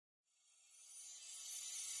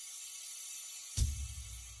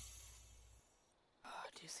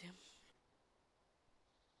Do you see him?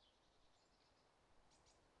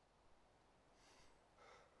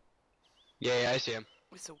 Yeah, I see him.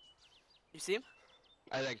 Wait, so you see him?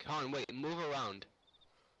 I think. Hold on, wait. Move around.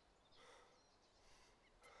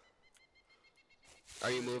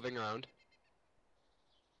 Are you moving around?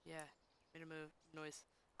 Yeah, made a move noise.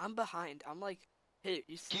 I'm behind. I'm like, hey,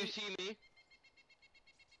 you see? Do you see me?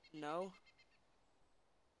 No.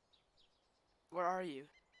 Where are you?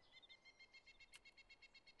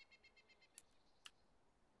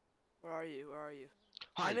 Where are you? Where are you?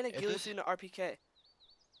 I'm Hon, in a if ghillie this... suit and RPK.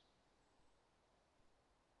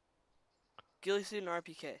 Ghillie suit and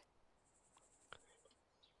RPK.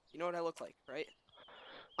 You know what I look like, right?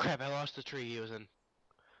 Crap, I lost the tree he was in.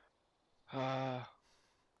 Uh...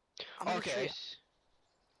 I'm in the Okay, tree.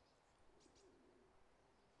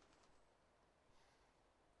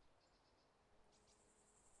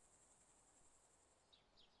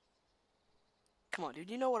 Come on, dude.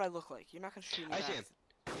 You know what I look like. You're not gonna shoot me I see back. him.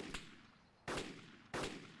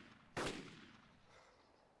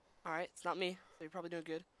 Alright, it's not me, so you're probably doing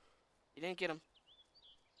good. You didn't get him.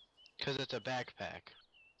 Because it's a backpack.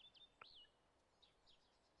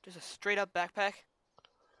 Just a straight up backpack.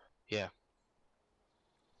 Yeah.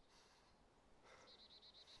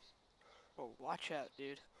 Oh, watch out,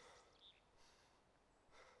 dude.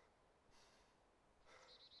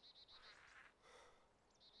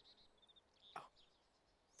 Oh.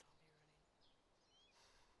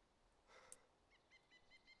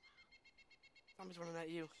 Zombie's running at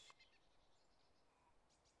you.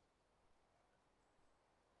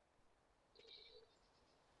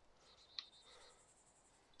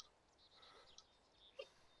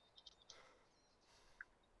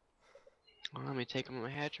 Well, let me take him on my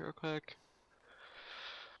hatch real quick.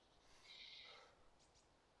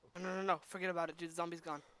 No. Forget about it, dude. The zombie's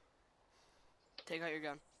gone. Take out your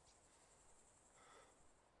gun.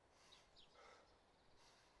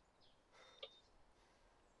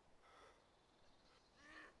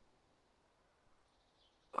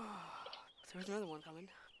 Oh, there's another one coming.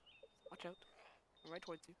 Watch out. I'm right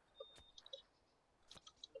towards you.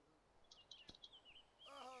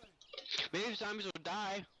 Maybe zombies will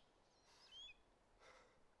die.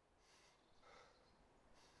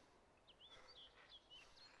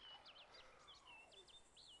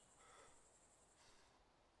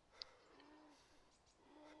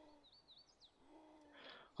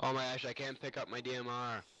 Oh my gosh, I can't pick up my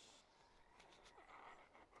DMR.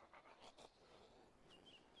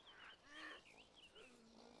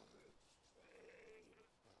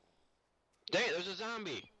 Dang it, there's a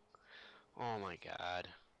zombie! Oh my god.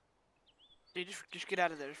 Dude, just get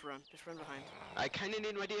out of there. Just run. Just run behind. I kinda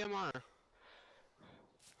need my DMR.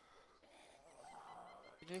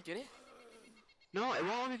 You didn't get it? No, it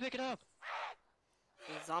won't let me pick it up.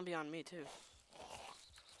 There's a zombie on me, too.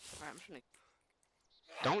 Alright, I'm just gonna...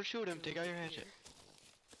 Don't shoot him, take out your hatchet.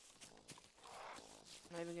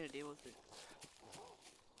 I'm not even gonna deal with it.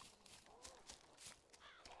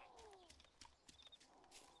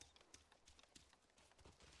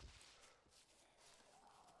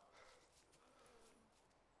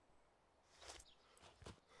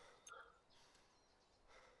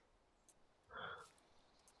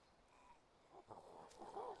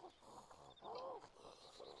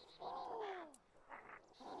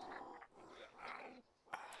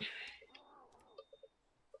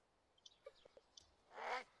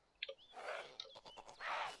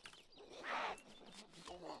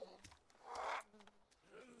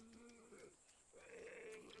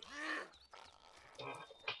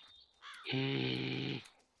 Mm.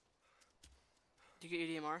 Did you get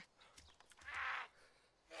your DMR?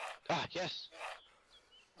 Ah, yes.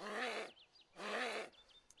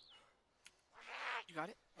 You got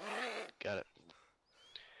it? Got it.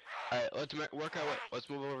 Alright, let's work our way. Let's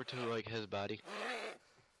move over to, like, his body.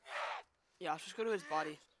 Yeah, let's just go to his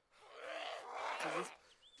body. 'Cause this,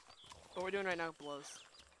 what we're doing right now blows.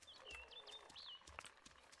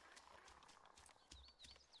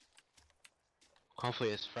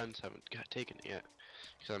 Hopefully his friends haven't got taken it yet.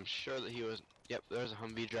 Because I'm sure that he was... Yep, there's a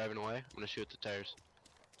Humvee driving away. I'm gonna shoot the tires.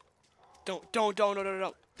 Don't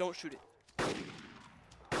shoot it.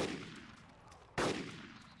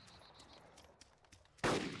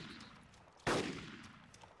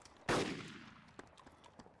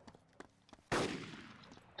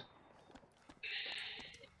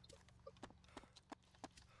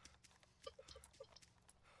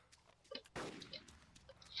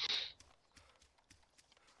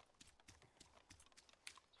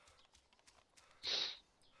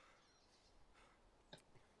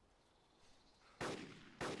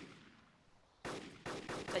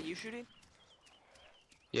 Is that you shooting?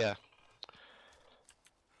 Yeah.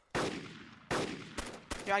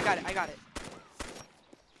 Yeah, I got it. I got it.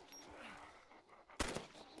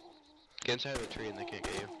 Get inside of the tree and they can't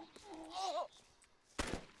get you.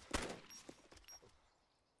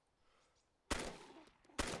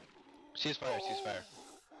 Ceasefire, ceasefire.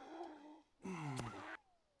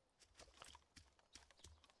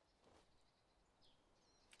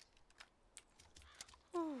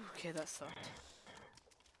 Okay, that sucked.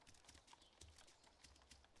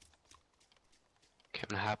 Okay, I'm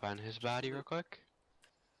gonna hop on his body real quick.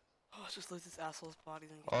 Oh, let's just lose this asshole's body.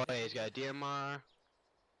 Then Oh, yeah, he's got a DMR.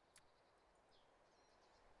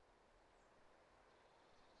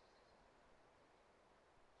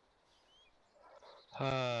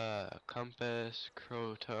 Compass,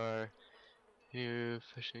 Crotar, new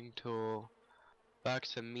fishing tool,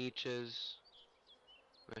 box of meeches,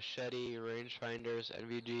 machete, rangefinders,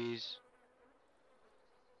 NVGs,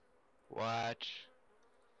 watch,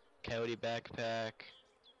 coyote backpack,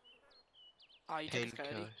 Oh, you took his coyote.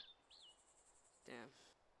 painkillers,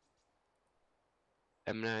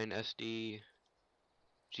 Damn. M9 SD,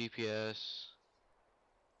 GPS.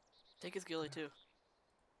 Take his ghillie too.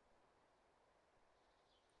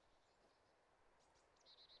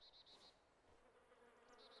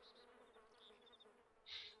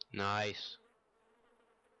 Nice.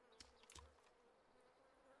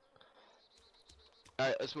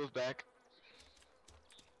 Alright, let's move back.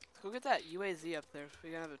 Let's go get that UAZ up there. We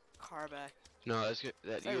gotta have a car back. No, let's get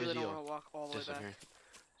that I really don't UAZ want to walk all the way back. disappear.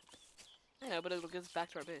 Yeah, but it'll get us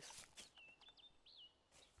back to our base.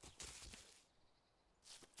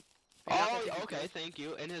 Oh, okay, thank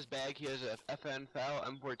you. In his bag, he has a FN FAL,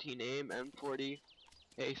 M14 AIM, M40,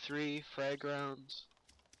 A3, frag rounds.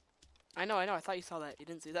 I know. I thought you saw that. You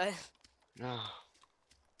didn't see that? No.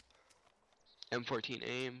 M14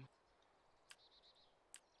 AIM.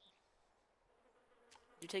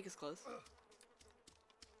 You take his clothes.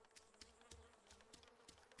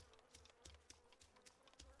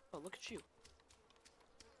 Oh, look at you.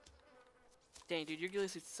 Dang, dude, your ghillie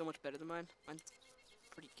suit's so much better than mine. Mine's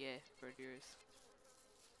pretty gay for yours.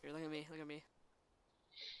 Here, look at me. Look at me.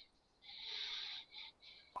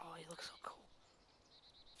 Oh, he looks so cool.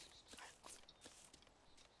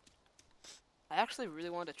 I actually really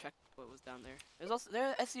wanted to check what was down there. There's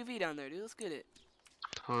an SUV down there, dude. Let's get it.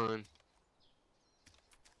 Ton.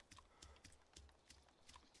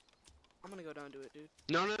 I'm gonna go down to it, dude.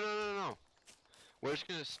 No. We're just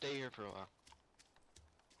gonna stay here for a while.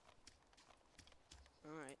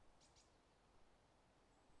 Alright.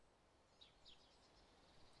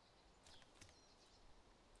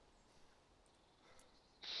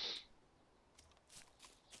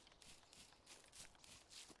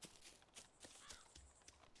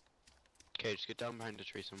 Okay, just get down behind a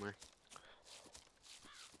tree somewhere.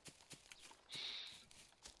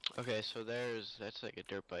 Okay, so that's like a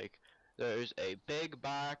dirt bike. There's a big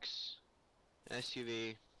box,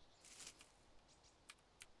 SUV.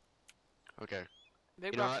 Okay.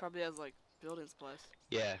 Big You know Box what? probably has like building supplies.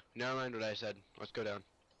 Yeah, never mind what I said. Let's go down.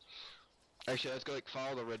 Actually, let's go like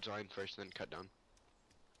follow the ridge line first, then cut down.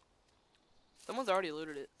 Someone's already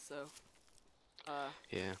looted it, so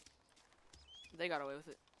Yeah. they got away with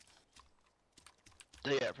it.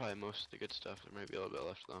 Yeah, probably most of the good stuff. There might be a little bit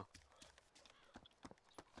left though.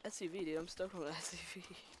 SUV, dude. I'm stoked on the SUV.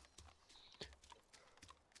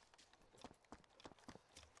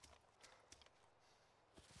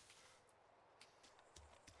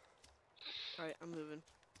 Alright, I'm moving.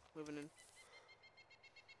 Moving in.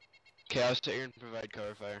 Okay, I'll sit here and provide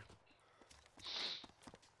cover fire.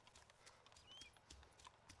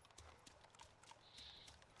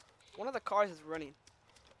 One of the cars is running.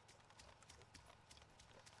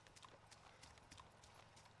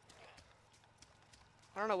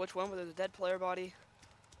 I don't know which one, but there's a dead player body.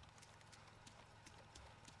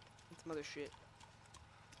 And some other shit.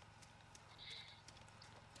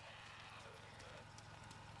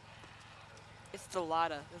 It's the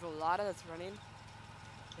Lada. There's a Lada that's running.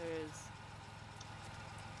 There's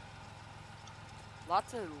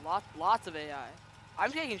lots of AI.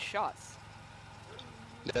 I'm taking shots.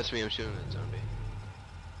 That's me. I'm shooting that zombie.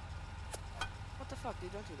 What the fuck,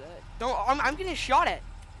 dude? Don't do that. Don't. I'm getting shot at.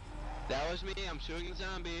 That was me. I'm shooting the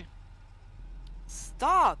zombie.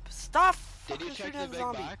 Stop! Stop! Did you fucking check shooting the at big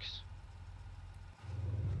zombie. box?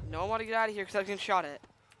 No, I want to get out of here because I was getting shot at.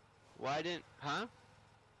 Why didn't? Huh?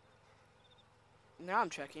 Now I'm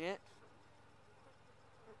checking it.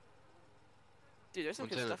 Dude, there's some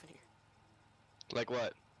What's good in stuff it? in here. Like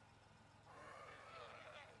what?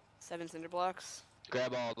 7 cinder blocks.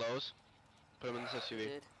 Grab all those. Put them in this I SUV.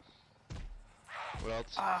 did. What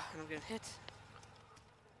else? Ah, and I'm getting hit.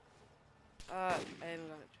 I haven't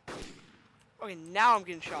got it. Okay, now I'm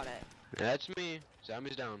getting shot at. That's me.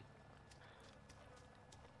 Zombies down.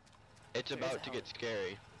 It's There is a about to heli. get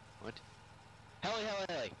scary. What? Heli, heli,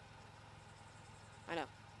 heli. I know.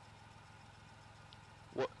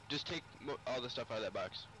 What? Just take all the stuff out of that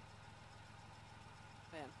box.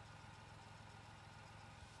 I am.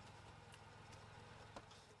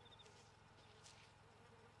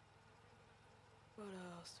 What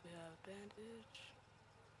else do we have? Bandage.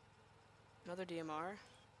 Another DMR.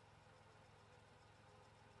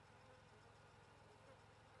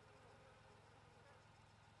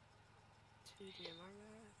 Two DMR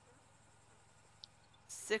mag.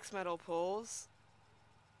 6 metal poles.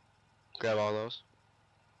 Grab all those.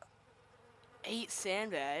 8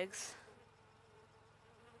 sandbags.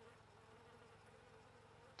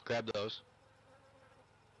 Grab those.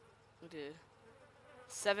 We did.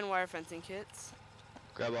 7 wire fencing kits.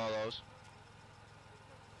 Grab all those.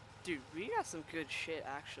 Dude, we got some good shit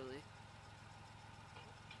actually.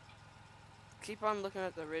 Keep on looking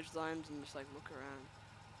at the ridge lines and just like look around.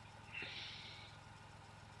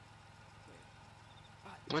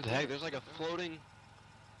 What the heck? There's like a floating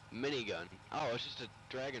minigun. Oh, it's just a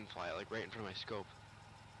dragonfly like right in front of my scope.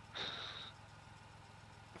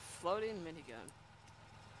 A floating minigun.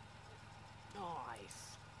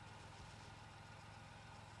 Nice.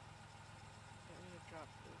 Okay, I'm gonna drop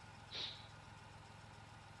this.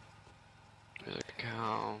 There's a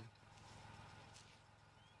cow.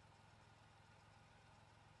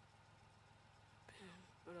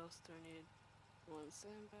 What else do I need? 1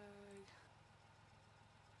 sandbag.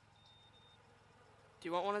 Do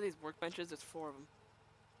you want one of these workbenches? There's 4 of them.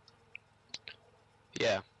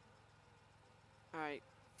 Yeah. Alright.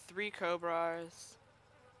 3 cobras.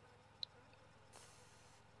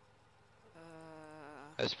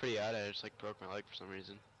 That's pretty odd. I just like broke my leg for some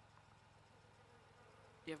reason.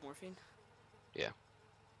 Do you have morphine? Yeah.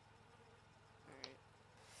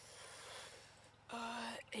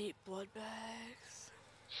 Alright. 8 blood bags.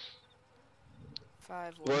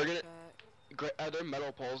 5 We're water gonna- bags. Are there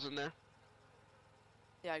metal poles in there?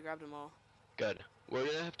 Yeah, I grabbed them all. Good. We're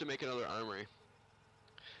gonna have to make another armory.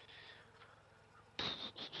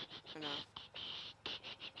 I know.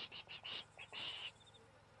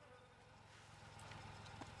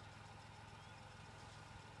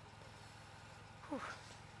 Whew.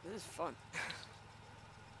 This is fun.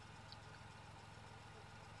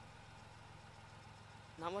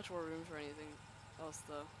 Not much more room for anything else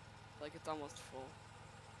though. Like it's almost full.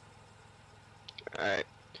 Alright.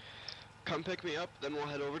 Come pick me up, then we'll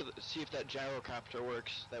head over to see if that gyrocopter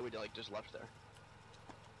works that we like just left there.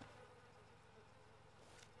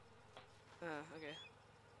 Okay.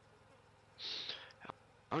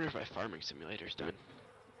 I wonder if my farming simulator's done.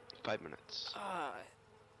 5 minutes.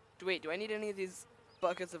 Wait, do I need any of these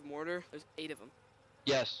buckets of mortar? There's 8 of them.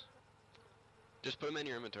 Yes. Just put them in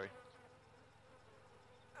your inventory.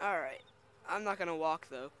 Alright. I'm not gonna walk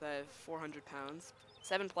though, 'cause I have 400 pounds.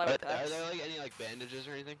 7 plywood Are packs. there like any like bandages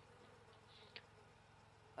or anything?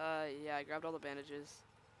 Yeah, I grabbed all the bandages.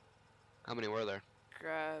 How many were there?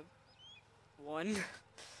 Grab 1.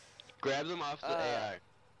 Grab them off the AI.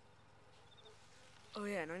 Oh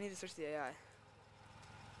yeah, no, I need to search the AI.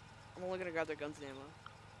 I'm only gonna grab their guns and ammo.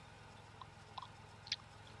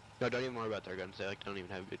 No, don't even worry about their guns. They like don't even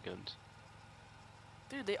have good guns.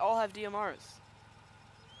 Dude, they all have DMRs.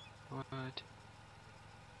 What?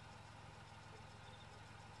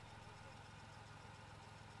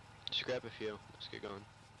 Just grab a few. Let's get going.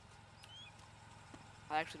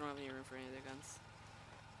 I actually don't have any room for any of their guns.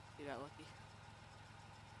 You got lucky.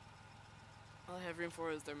 All I have room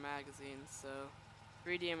for is their magazines, so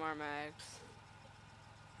 3 DMR mags.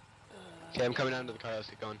 Okay, I'm coming down to the car. Let's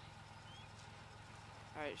get going.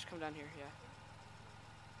 Alright, just come down here, yeah.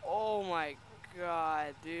 Oh my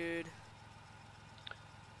god, dude.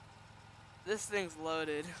 This thing's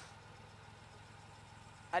loaded.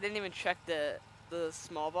 I didn't even check the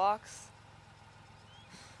small box.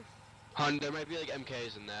 Hun, there might be like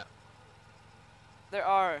MKs in that. There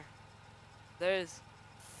are. There's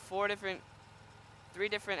 3 different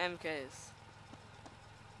MKs.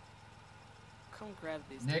 Come grab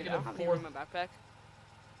these. Dude. I don't have any room in my backpack.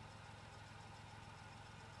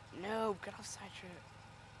 No, get off side trip.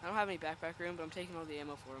 I don't have any backpack room, but I'm taking all the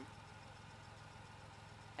ammo for him.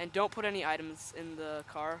 And don't put any items in the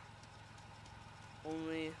car.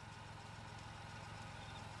 Only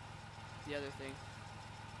the other thing.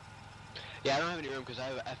 Yeah, I don't have any room because I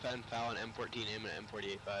have an FN FAL, an M14 aim, and an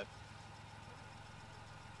M48-5.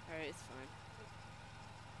 Alright, it's fine.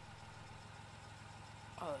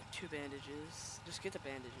 Oh, 2 bandages. Just get the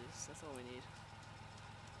bandages. That's all we need.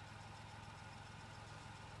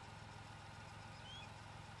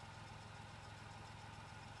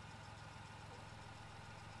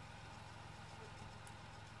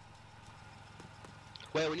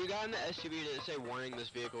 Wait, when you got in the SUV, did it say warning this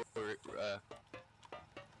vehicle?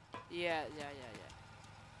 Yeah.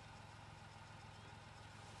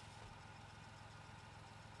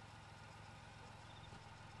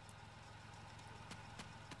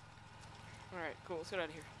 Alright, cool, let's get out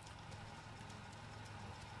of here.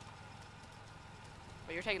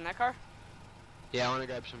 Wait, you're taking that car? Yeah, I want to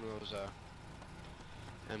grab some of those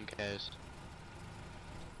MKs.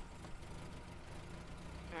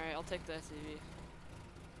 Alright, I'll take the SUV.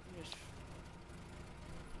 Just...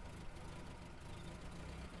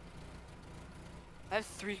 I have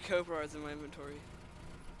 3 Cobras in my inventory.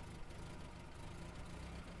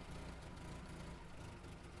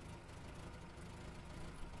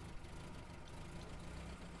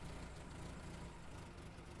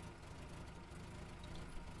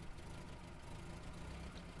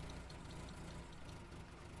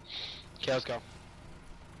 Okay, let's go.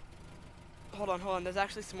 Hold on, there's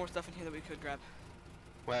actually some more stuff in here that we could grab.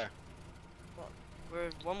 Where? Well,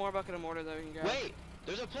 there's one more bucket of mortar that we can grab. Wait!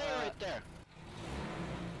 There's a player right there!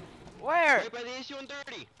 Where? Right by the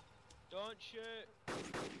C-130! Don't shoot!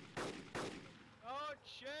 Don't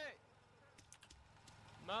shoot!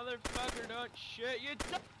 Motherfucker, don't shoot! You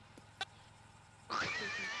don't!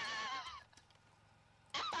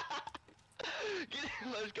 Get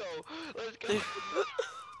in, let's go! Let's go!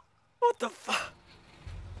 What the fuck?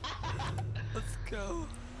 Let's go.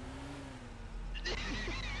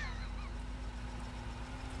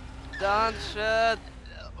 Don't shoot!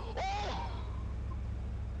 Oh!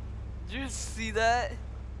 Did you see that?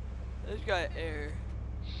 I just got air.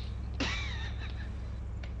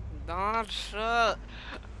 Don't shoot!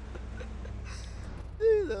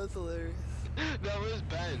 Dude, that was hilarious. That was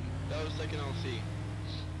Ben. That was like an LC.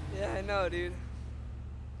 Yeah, I know, dude.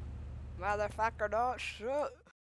 Motherfucker, don't shoot!